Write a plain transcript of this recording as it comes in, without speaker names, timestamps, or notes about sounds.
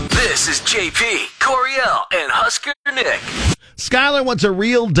is JP, Coriel, and Husker Nick. Schuyler wants a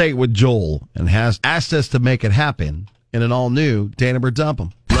real date with Joel and has asked us to make it happen in an all-new Date 'Em or Dump 'Em.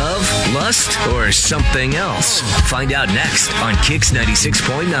 Love, lust, or something else? Find out next on Kix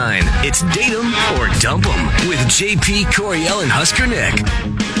 96.9. It's Date 'Em or Dump 'Em with JP, Coriel, and Husker Nick.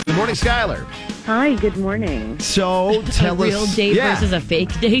 Good morning, Schuyler. Hi, good morning. So tell a real us, date versus a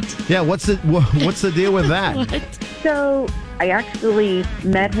fake date. Yeah, what's the deal with that? What? So I actually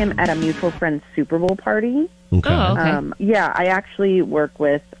met him at a mutual friend's Super Bowl party. Okay. Oh, okay. Yeah, I actually work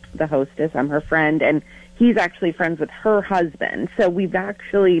with the hostess. I'm her friend, and he's actually friends with her husband. So we've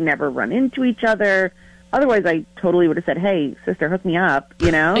actually never run into each other. Otherwise, I totally would have said, hey, sister, hook me up,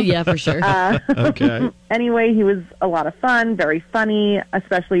 you know? Yeah, for sure. Okay. Anyway, he was a lot of fun, very funny,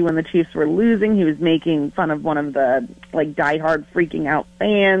 especially when the Chiefs were losing. He was making fun of one of the, diehard freaking out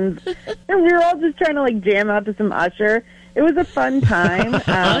fans. And we were all just trying to, jam out to some Usher. It was a fun time.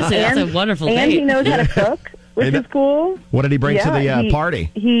 Honestly, that's a wonderful date. And he knows how to cook, which is cool. What did he bring to the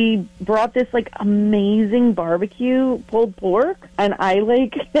party? He brought this amazing barbecue pulled pork, and I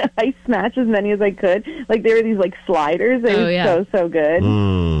I smashed as many as I could. They were these sliders. They were so good.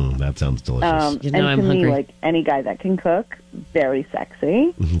 That sounds delicious. You know, and I'm to hungry. me, any guy that can cook, very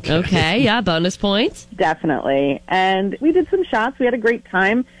sexy. Okay, yeah, bonus points. Definitely. And we did some shots. We had a great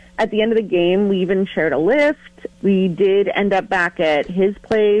time. At the end of the game, we even shared a lift. We did end up back at his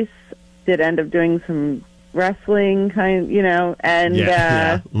place. Did end up doing some wrestling and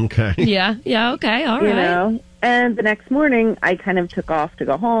okay. Yeah, okay, all right. And the next morning I kind of took off to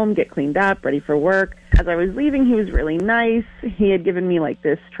go home, get cleaned up, ready for work. As I was leaving, he was really nice. He had given me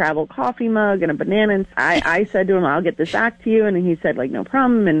this travel coffee mug and a banana, and I said to him, I'll get this back to you, and he said no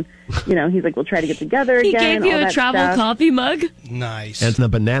problem, and he's we'll try to get together He again. gave you all a that travel stuff. coffee mug Nice. And a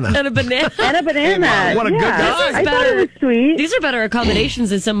banana. and a banana. And a banana. Hey, what a good guy. I thought it was sweet. These are better accommodations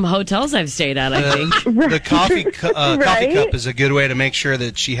than some hotels I've stayed at, I think. The coffee coffee Right? cup is a good way to make sure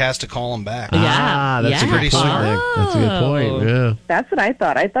that she has to call him back. Yeah. That's a Yeah. good point, smart. Nick. That's a good point, yeah. That's what I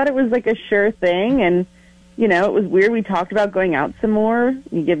thought. I thought it was a sure thing, and it was weird. We talked about going out some more.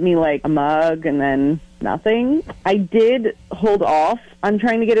 You give me a mug and then nothing. I did hold off on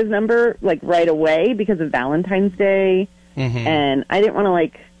trying to get his number right away because of Valentine's Day, and I didn't want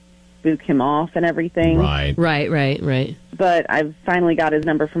to spook him off and everything. Right. Right. But I've finally got his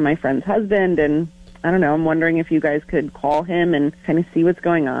number from my friend's husband, and I don't know. I'm wondering if you guys could call him and kind of see what's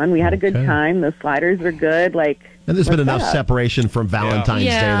going on. We had a good time. The sliders were good. And there's been what's enough up? separation from Valentine's Day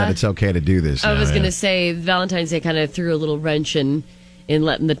Yeah. that it's okay to do this. I now, was yeah. going to say Valentine's Day kind of threw a little wrench in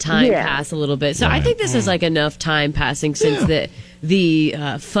letting the time pass a little bit. So I think this is enough time passing since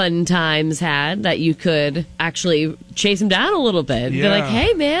the fun times had that you could actually chase him down a little bit. Be like,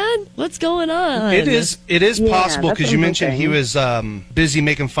 hey, man, what's going on? It is possible that's because what you I'm mentioned thinking. he was busy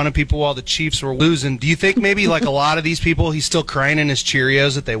making fun of people while the Chiefs were losing. Do you think maybe a lot of these people, he's still crying in his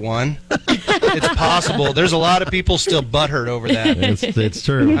Cheerios that they won? It's possible. There's a lot of people still butthurt over that. It's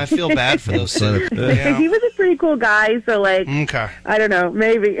true. I feel bad for those two. Yeah. He was a pretty cool guy, so Okay. I don't know,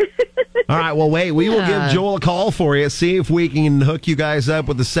 maybe. All right, well, wait. We will give Joel a call for you, see if we can hook you guys up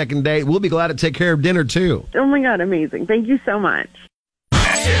with the second date. We'll be glad to take care of dinner, too. Oh my God, amazing. Thank you so much.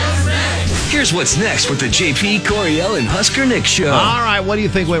 Here's what's next with the JP, Coriel, and Husker Nick show. All right, what do you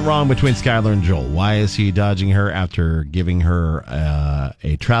think went wrong between Schuyler and Joel? Why is he dodging her after giving her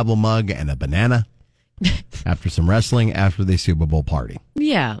a travel mug and a banana after some wrestling after the Super Bowl party?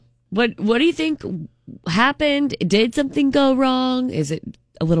 Yeah. What do you think happened? Did something go wrong? Is it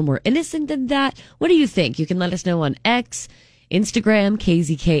a little more innocent than that? What do you think? You can let us know on X, Instagram,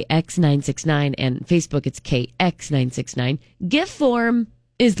 KZKX969, and Facebook, it's KX969. GIF form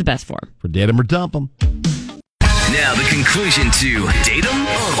is the best form. For Date 'Em or Dump 'Em. Now the conclusion to Date 'Em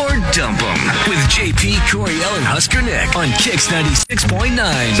or Dump 'Em with JP, Coriel, and Husker Nick on Kix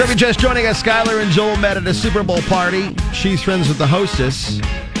 96.9. So if you're just joining us, Schuyler and Joel met at a Super Bowl party. She's friends with the hostess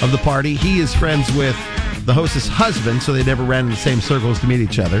of the party. He is friends with the hostess' husband, so they never ran in the same circles to meet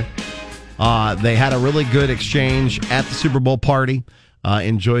each other. They had a really good exchange at the Super Bowl party.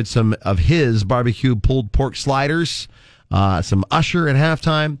 Enjoyed some of his barbecue pulled pork sliders, some Usher at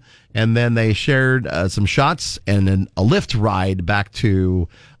halftime, and then they shared some shots and then a lift ride back to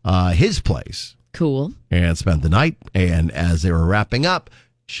his place. Cool. And spent the night. And as they were wrapping up,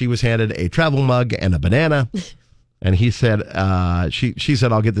 she was handed a travel mug and a banana. And he said, she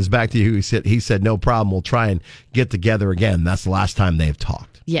said, I'll get this back to you. He said, no problem. We'll try and get together again. That's the last time they've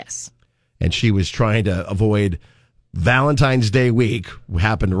talked. Yes. And she was trying to avoid Valentine's Day week,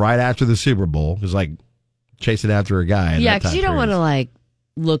 happened right after the Super Bowl. It was chasing after a guy. Yeah, because you don't want to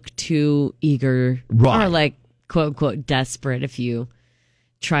look too eager Right. or quote unquote desperate if you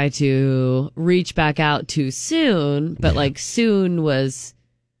try to reach back out too soon, but like soon was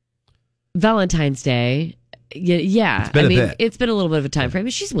Valentine's Day. Yeah. It's been a bit. It's been a little bit of a time frame,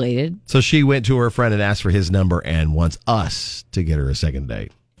 but she's waited. So she went to her friend and asked for his number and wants us to get her a second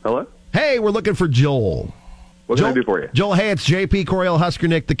date. Hello? Hey, we're looking for Joel. What can I do for you? Joel, hey, it's JP Coriel, Husker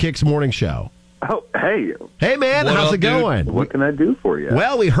Nick, the Kicks Morning Show. Oh, hey. Hey, man, What how's up, it going? What can I do for you?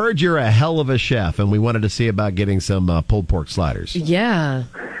 Well, we heard you're a hell of a chef, and we wanted to see about getting some pulled pork sliders. Yeah.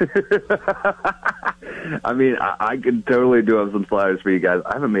 I mean, I could totally do up some sliders for you guys.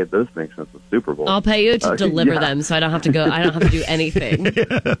 I haven't made those things since the Super Bowl. I'll pay you to deliver yeah. them so I don't have to go. I don't have to do anything.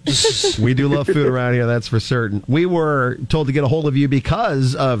 We do love food around here, that's for certain. We were told to get a hold of you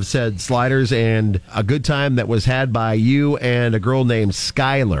because of said sliders and a good time that was had by you and a girl named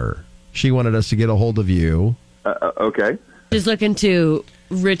Schuyler. She wanted us to get a hold of you. Okay. Just looking to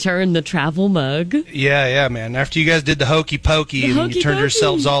return the travel mug. Yeah, man. After you guys did the hokey pokey and hokey you turned pokey.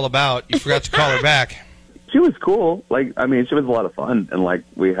 yourselves all about, you forgot to call her back. She was cool. Like, I mean, she was a lot of fun, and like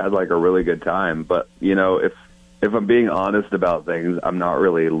we had like a really good time. But you know, if I'm being honest about things, I'm not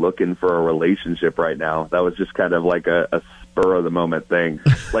really looking for a relationship right now. That was just kind of like a spur of the moment thing.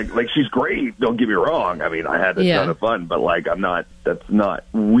 like she's great. Don't get me wrong. I mean, I had a ton of fun, but like I'm not. That's not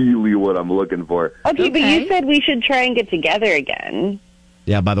really what I'm looking for. Okay, but you said we should try and get together again.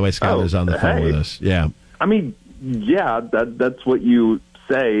 Yeah, by the way, Schuyler's on the phone with us. Yeah. I mean, yeah, that's what you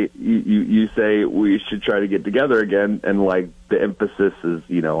say. You say we should try to get together again, and like the emphasis is,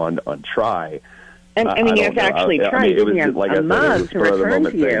 you know, on try. And I mean, you have to actually try. It was just, like I said, it was to spur of the return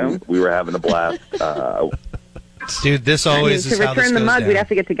moment to thing. you. We were having a blast. Dude, this always to is how this return the goes mug, down. we'd have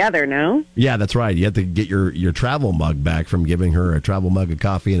to get together, no? Yeah, that's right. You have to get your travel mug back from giving her a travel mug of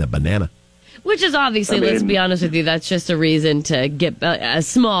coffee and a banana. Which is obviously, let's be honest with you, that's just a reason to get a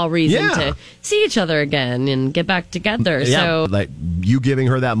small reason to see each other again and get back together. Yeah, So, like you giving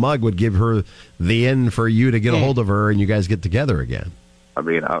her that mug would give her the end for you to get a hold of her and you guys get together again. I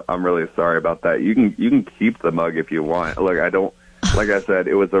mean, I'm really sorry about that. You can keep the mug if you want. Look, I don't. Like I said,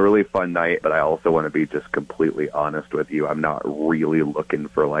 it was a really fun night, but I also want to be just completely honest with you. I'm not really looking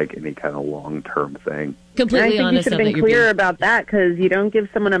for like any kind of long-term thing. completely And I think you honest should have on been that you're clearer being- about that, because you don't give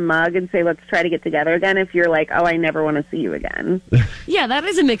someone a mug and say, let's try to get together again if you're like, oh, I never want to see you again. Yeah, that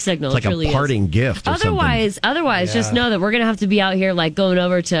is a mixed signal. It's like it really a parting is. gift or Otherwise, just know that we're going to have to be out here like going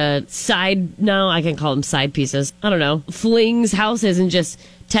over to I can call them side pieces. I don't know, flings houses and just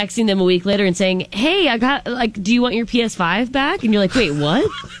texting them a week later and saying, hey, I got, like, do you want your PS5 back? And you're like, wait, what?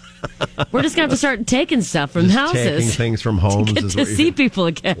 We're just going to have to start taking stuff from houses. Taking things from homes. to get is to what you're see doing. people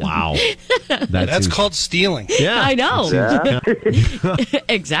again. Wow. That's called stealing. Yeah. I know. Yeah,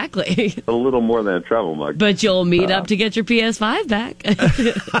 Exactly. a little more than a travel mug. But you'll meet up to get your PS5 back.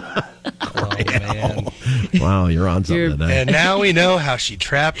 Oh, man. Wow, you're on something You're- today. And now we know how she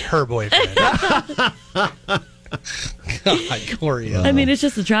trapped her boyfriend. God, Corey. I mean, it's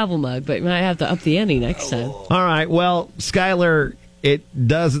just a travel mug, but you might have to up the ante next time. All right. Well, Schuyler, it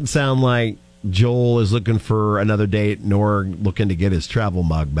doesn't sound like Joel is looking for another date nor looking to get his travel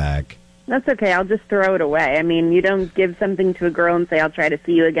mug back. That's okay. I'll just throw it away. I mean, you don't give something to a girl and say, I'll try to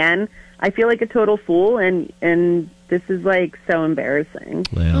see you again. I feel like a total fool, and this is, like, so embarrassing.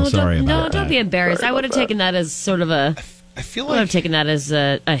 Well, sorry about that. Don't be embarrassed. I would have taken that as sort of a... I feel I would have like taken that as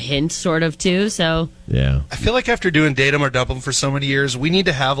a hint, sort of, too, so... Yeah. I feel like after doing Date 'em or Dump 'em for so many years, we need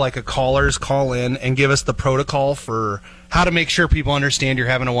to have like a callers call in and give us the protocol for how to make sure people understand you're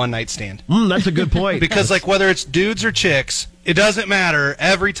having a one-night stand. That's a good point. Because like whether it's dudes or chicks, it doesn't matter.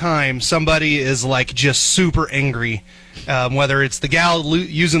 Every time somebody is like just super angry, whether it's the gal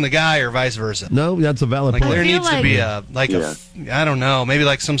using the guy or vice versa. No, that's a valid Like point. there I feel needs to be Yeah. I don't know, maybe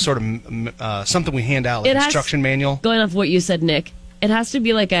like some sort of something we hand out, like It has- instruction manual. Going off what you said, Nick, it has to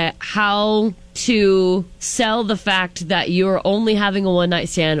be like a how to sell the fact that you're only having a one-night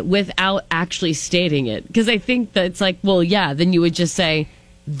stand without actually stating it. Because I think that it's like, well, yeah, then you would just say,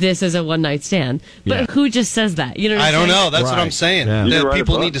 this is a one-night stand. But Yeah. who just says that? You know what I I'm don't saying? know. That's what I'm Right. saying. Yeah. You That can write a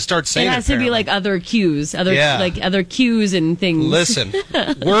people book. need to start saying It has to be apparently. like other cues, Yeah. other cues and things. Listen,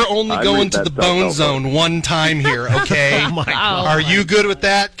 we're only I going read to that the stuff bone also. zone one time here, okay? Are you good with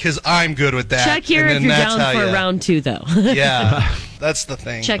that? Because I'm good with that. Check here And if then you're that's down how for you- round 2, though. Yeah, that's the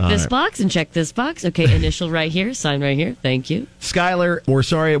thing. Check this box and check this box. Okay, initial right here, sign right here. Thank you. Schuyler, we're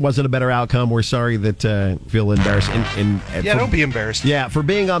sorry it wasn't a better outcome. We're sorry that feel embarrassed. Yeah, don't be embarrassed. Yeah, for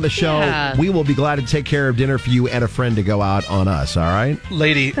being on the show, Yeah. we will be glad to take care of dinner for you and a friend to go out on us, all right?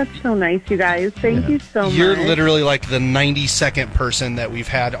 Lady, That's so nice, you guys. Thank you so much. you're literally like the 92nd person that we've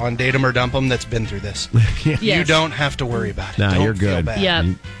had on Date 'em or Dump 'em that's been through this. You Yes. don't have to worry about it. No, Don't you're feel good. bad.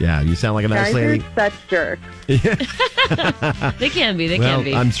 Yeah. You sound like a nice Guys are lady. such jerks. They can can be. They Well, can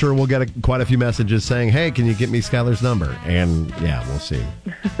be. I'm sure we'll get quite a few messages saying, hey, can you get me Schuyler's number? And yeah, we'll see.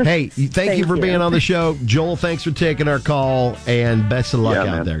 Hey, thank you for being on the show. Joel, thanks for taking our call, and best of luck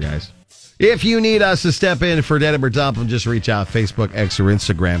out there, guys. If you need us to step in for Dead or Dump, just reach out, Facebook, X, or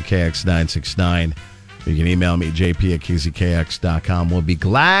Instagram, KX969. You can email me, jp@kzkx.com. We'll be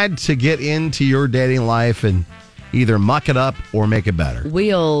glad to get into your dating life and either muck it up or make it better.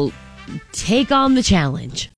 We'll take on the challenge.